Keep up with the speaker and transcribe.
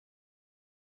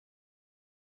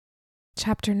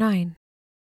Chapter 9.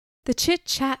 The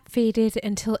chit-chat faded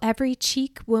until every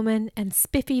cheek, woman, and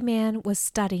spiffy man was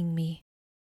studying me.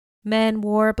 Men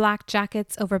wore black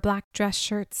jackets over black dress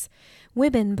shirts,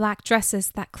 women black dresses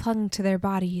that clung to their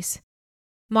bodies.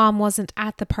 Mom wasn't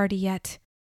at the party yet.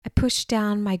 I pushed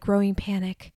down my growing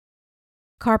panic.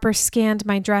 Carper scanned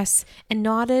my dress and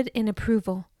nodded in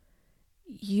approval.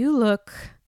 "You look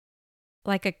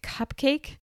like a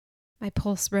cupcake?" My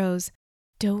pulse rose.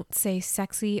 "Don't say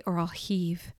sexy or I'll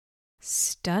heave."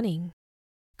 "Stunning."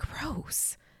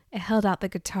 "Gross." I held out the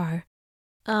guitar.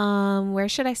 Where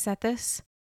should I set this?"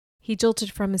 He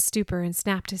jolted from his stupor and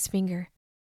snapped his finger.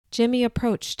 Jimmy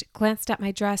approached, glanced at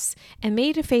my dress, and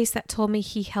made a face that told me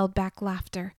he held back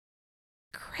laughter.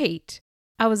 Great.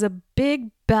 I was a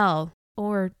big belle,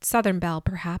 or Southern belle,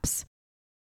 perhaps.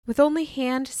 With only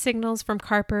hand signals from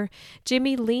Carper,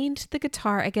 Jimmy leaned the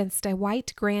guitar against a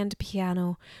white grand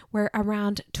piano where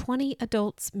around 20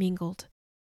 adults mingled.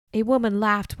 A woman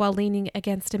laughed while leaning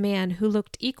against a man who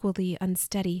looked equally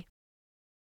unsteady.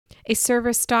 A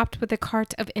server stopped with a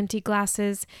cart of empty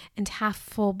glasses and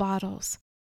half-full bottles.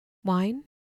 "Wine?"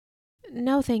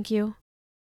 "No, thank you."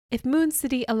 If Moon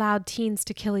City allowed teens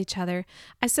to kill each other,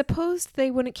 I supposed they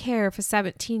wouldn't care if a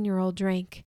 17-year-old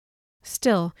drank.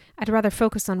 Still, I'd rather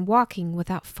focus on walking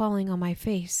without falling on my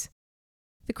face.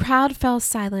 The crowd fell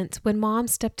silent when Mom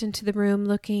stepped into the room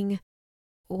looking,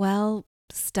 well,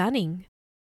 stunning.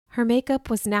 Her makeup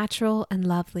was natural and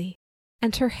lovely,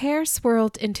 and her hair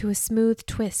swirled into a smooth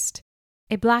twist.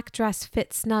 A black dress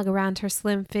fit snug around her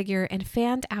slim figure and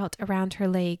fanned out around her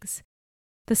legs.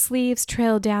 The sleeves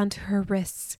trailed down to her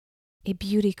wrists. A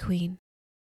beauty queen.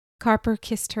 Carper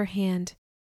kissed her hand.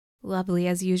 "Lovely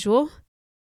as usual."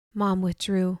 Mom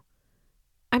withdrew.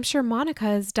 "I'm sure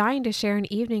Monica is dying to share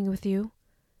an evening with you."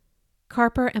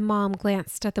 Carper and Mom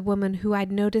glanced at the woman who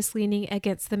I'd noticed leaning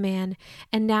against the man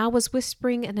and now was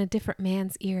whispering in a different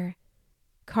man's ear.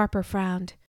 Carper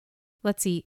frowned. "Let's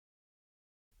eat."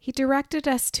 He directed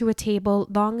us to a table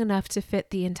long enough to fit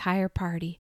the entire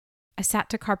party. I sat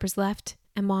to Carper's left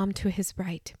and Mom to his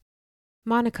right.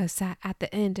 Monica sat at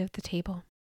the end of the table.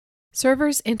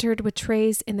 Servers entered with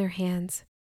trays in their hands.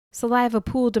 Saliva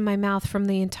pooled in my mouth from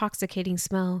the intoxicating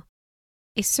smell.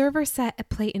 A server set a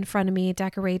plate in front of me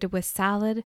decorated with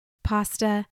salad,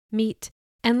 pasta, meat,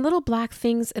 and little black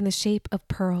things in the shape of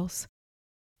pearls.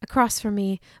 Across from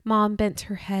me, Mom bent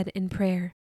her head in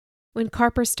prayer. When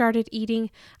Carper started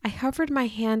eating, I hovered my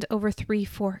hand over 3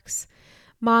 forks.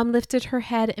 Mom lifted her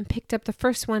head and picked up the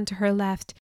first one to her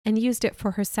left and used it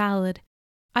for her salad.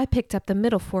 I picked up the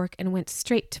middle fork and went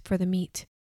straight for the meat.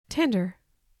 Tender,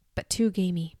 but too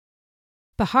gamey.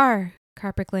 "Bahar,"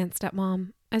 Carper glanced at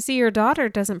Mom. "I see your daughter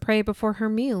doesn't pray before her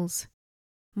meals."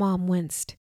 Mom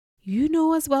winced. "You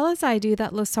know as well as I do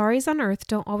that Losaris on earth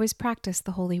don't always practice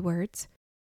the holy words."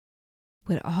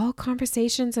 Would all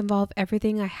conversations involve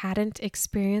everything I hadn't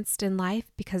experienced in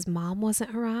life because Mom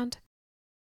wasn't around?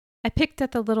 I picked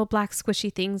at the little black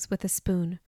squishy things with a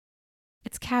spoon.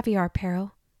 "It's caviar,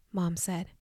 Peril," Mom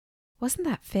said. "Wasn't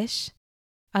that fish?"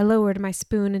 I lowered my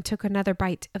spoon and took another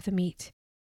bite of the meat.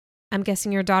 "I'm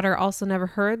guessing your daughter also never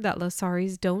heard that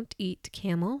Losaris don't eat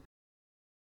camel?"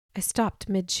 I stopped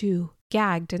mid-chew,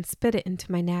 gagged, and spit it into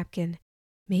my napkin.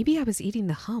 Maybe I was eating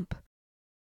the hump.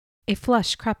 A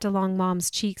flush crept along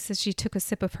Mom's cheeks as she took a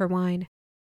sip of her wine.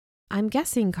 "I'm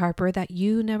guessing, Carper, that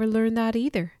you never learned that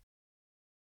either."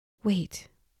 Wait,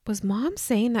 was Mom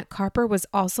saying that Carper was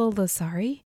also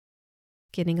Losari?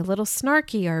 "Getting a little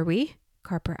snarky, are we?"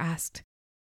 Carper asked.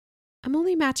 "I'm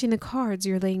only matching the cards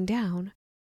you're laying down."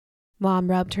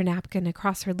 Mom rubbed her napkin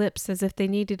across her lips as if they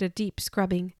needed a deep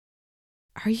scrubbing.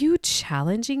 "Are you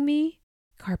challenging me?"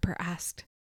 Carper asked.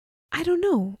 "I don't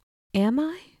know. Am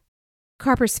I?"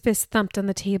 Carper's fist thumped on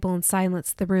the table and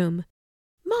silenced the room.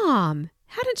 "Mom,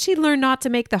 hadn't she learned not to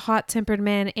make the hot-tempered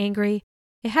man angry?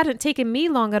 It hadn't taken me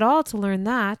long at all to learn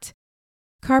that."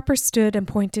 Carper stood and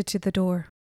pointed to the door.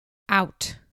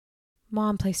 "Out."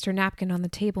 Mom placed her napkin on the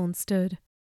table and stood.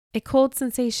 A cold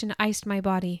sensation iced my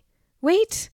body.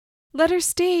 "Wait! Let her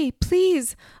stay,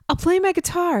 please! I'll play my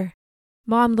guitar!"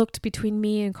 Mom looked between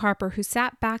me and Carper, who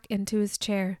sat back into his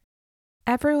chair.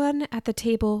 Everyone at the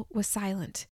table was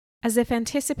silent, as if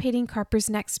anticipating Carper's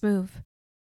next move.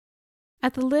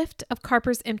 At the lift of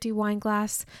Carper's empty wine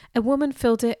glass, a woman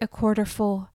filled it a quarter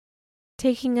full.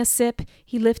 Taking a sip,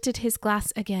 he lifted his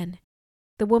glass again.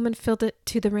 The woman filled it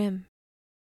to the rim.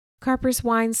 Carper's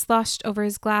wine sloshed over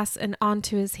his glass and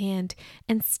onto his hand,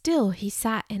 and still he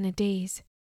sat in a daze.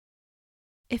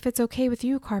 "If it's okay with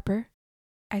you, Carper,"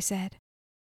 I said.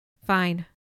 "Fine."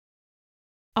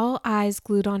 All eyes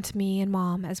glued onto me and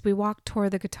Mom as we walked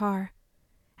toward the guitar.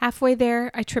 Halfway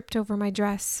there, I tripped over my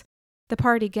dress. The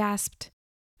party gasped.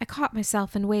 I caught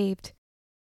myself and waved.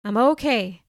 I'm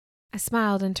okay. I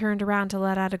smiled and turned around to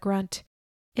let out a grunt.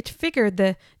 It figured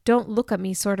the don't look at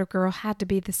me sort of girl had to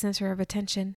be the center of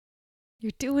attention.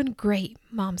 You're doing great,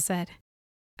 Mom said.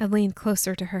 I leaned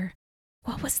closer to her.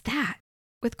 What was that?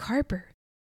 With Carper.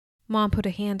 Mom put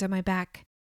a hand on my back.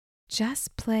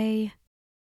 Just play.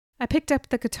 I picked up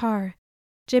the guitar.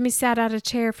 Jimmy sat out a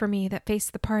chair for me that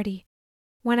faced the party.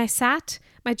 When I sat,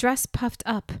 my dress puffed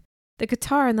up. The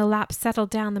guitar in the lap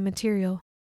settled down the material.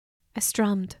 I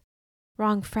strummed.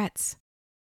 Wrong frets.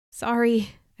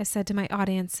 Sorry, I said to my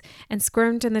audience, and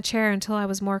squirmed in the chair until I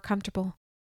was more comfortable.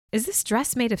 Is this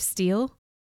dress made of steel?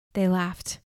 They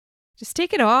laughed. Just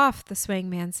take it off, the swing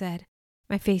man said.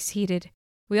 My face heated.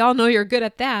 We all know you're good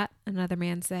at that, another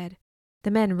man said.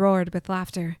 The men roared with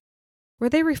laughter. Were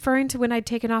they referring to when I'd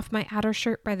taken off my outer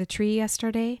shirt by the tree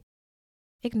yesterday?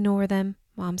 Ignore them,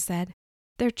 Mom said.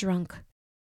 They're drunk.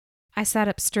 I sat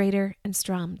up straighter and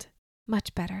strummed.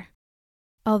 Much better.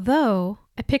 Although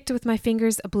I picked with my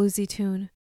fingers a bluesy tune.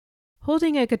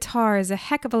 Holding a guitar is a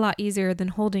heck of a lot easier than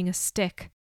holding a stick.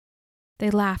 They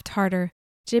laughed harder.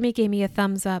 Jimmy gave me a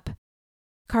thumbs up.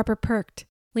 Carper perked,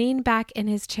 leaned back in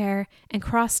his chair, and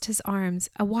crossed his arms,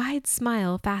 a wide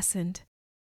smile fastened.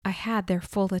 I had their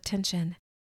full attention.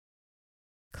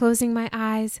 Closing my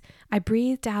eyes, I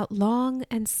breathed out long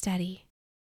and steady.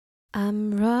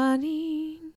 I'm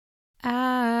running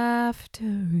after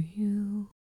you,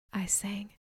 I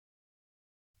sang.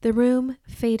 The room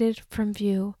faded from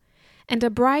view, and a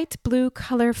bright blue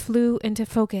color flew into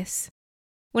focus.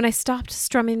 When I stopped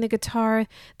strumming the guitar,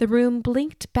 the room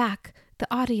blinked back, the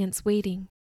audience waiting.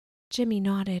 Jimmy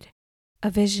nodded. A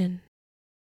vision.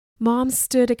 Mom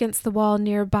stood against the wall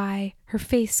nearby, her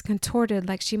face contorted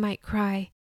like she might cry.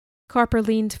 Carper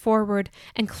leaned forward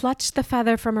and clutched the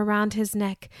feather from around his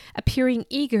neck, appearing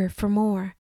eager for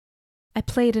more. I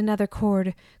played another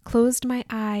chord, closed my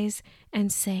eyes,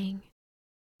 and sang.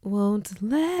 Won't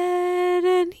let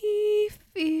any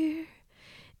fear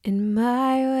in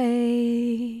my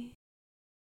way.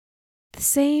 The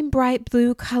same bright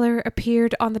blue color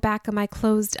appeared on the back of my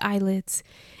closed eyelids.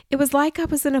 It was like I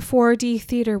was in a 4D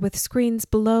theater with screens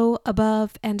below,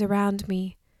 above, and around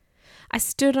me. I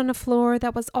stood on a floor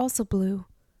that was also blue.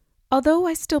 Although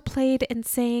I still played and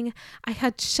sang, I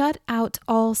had shut out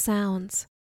all sounds.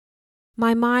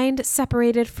 My mind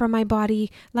separated from my body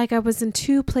like I was in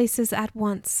two places at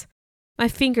once. My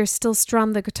fingers still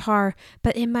strummed the guitar,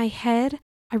 but in my head,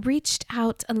 I reached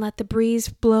out and let the breeze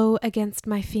blow against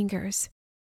my fingers.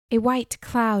 A white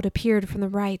cloud appeared from the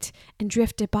right and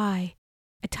drifted by.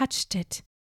 I touched it.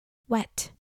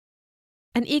 Wet.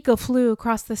 An eagle flew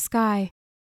across the sky.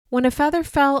 When a feather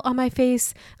fell on my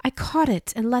face, I caught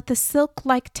it and let the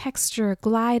silk-like texture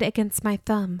glide against my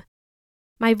thumb.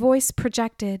 My voice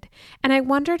projected, and I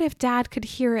wondered if Dad could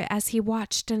hear it as he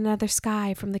watched another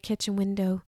sky from the kitchen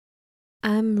window.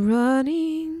 I'm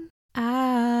running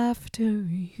after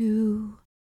you,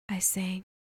 I sang.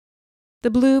 The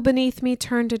blue beneath me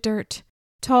turned to dirt.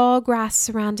 Tall grass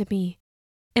surrounded me.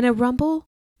 In a rumble,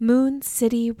 Moon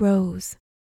City rose.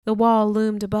 The wall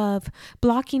loomed above,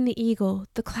 blocking the eagle,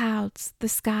 the clouds, the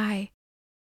sky.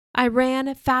 I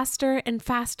ran faster and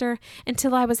faster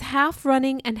until I was half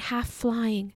running and half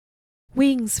flying.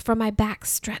 Wings from my back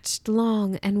stretched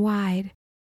long and wide.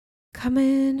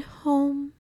 Coming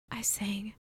home, I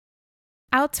sang.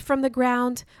 Out from the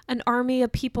ground, an army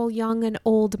of people young and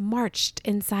old marched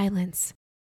in silence.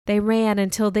 They ran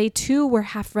until they too were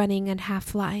half running and half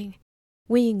flying.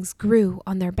 Wings grew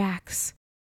on their backs.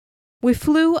 We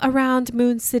flew around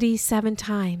Moon City 7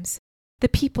 times. The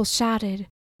people shouted.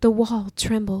 The wall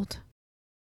trembled.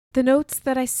 The notes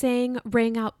that I sang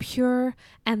rang out pure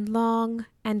and long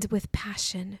and with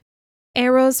passion.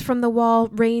 Arrows from the wall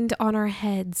rained on our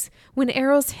heads. When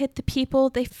arrows hit the people,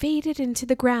 they faded into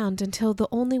the ground until the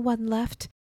only one left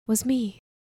was me.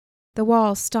 The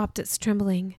wall stopped its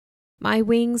trembling. My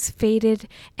wings faded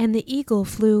and the eagle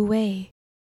flew away.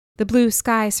 The blue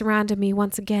sky surrounded me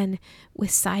once again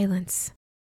with silence.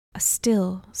 A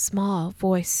still, small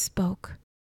voice spoke.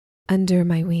 Under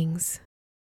my wings.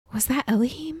 Was that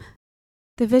Elohim?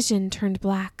 The vision turned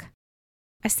black.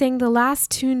 I sang the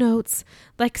last 2 notes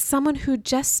like someone who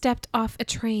just stepped off a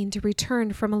train to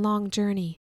return from a long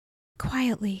journey.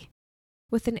 Quietly,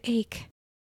 with an ache,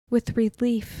 with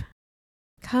relief.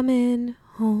 Coming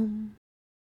home.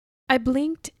 I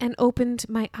blinked and opened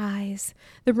my eyes,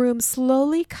 the room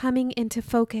slowly coming into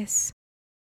focus.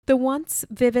 The once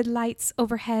vivid lights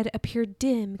overhead appeared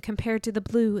dim compared to the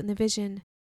blue in the vision.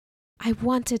 I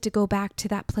wanted to go back to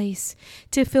that place,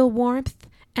 to feel warmth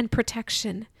and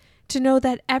protection, to know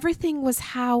that everything was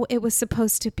how it was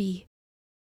supposed to be,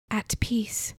 at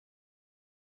peace.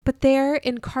 But there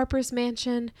in Carper's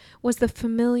mansion was the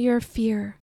familiar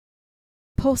fear,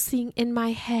 pulsing in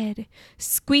my head,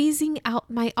 squeezing out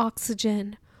my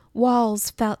oxygen. Walls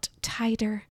felt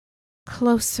tighter,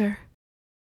 closer.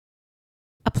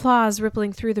 Applause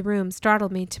rippling through the room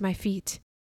startled me to my feet.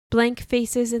 Blank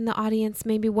faces in the audience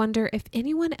made me wonder if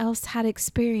anyone else had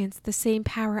experienced the same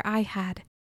power I had.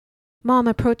 Mom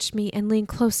approached me and leaned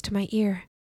close to my ear.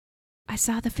 I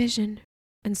saw the vision,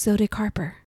 and so did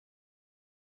Carper.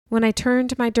 When I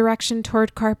turned my direction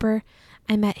toward Carper,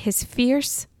 I met his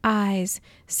fierce eyes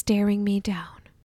staring me down.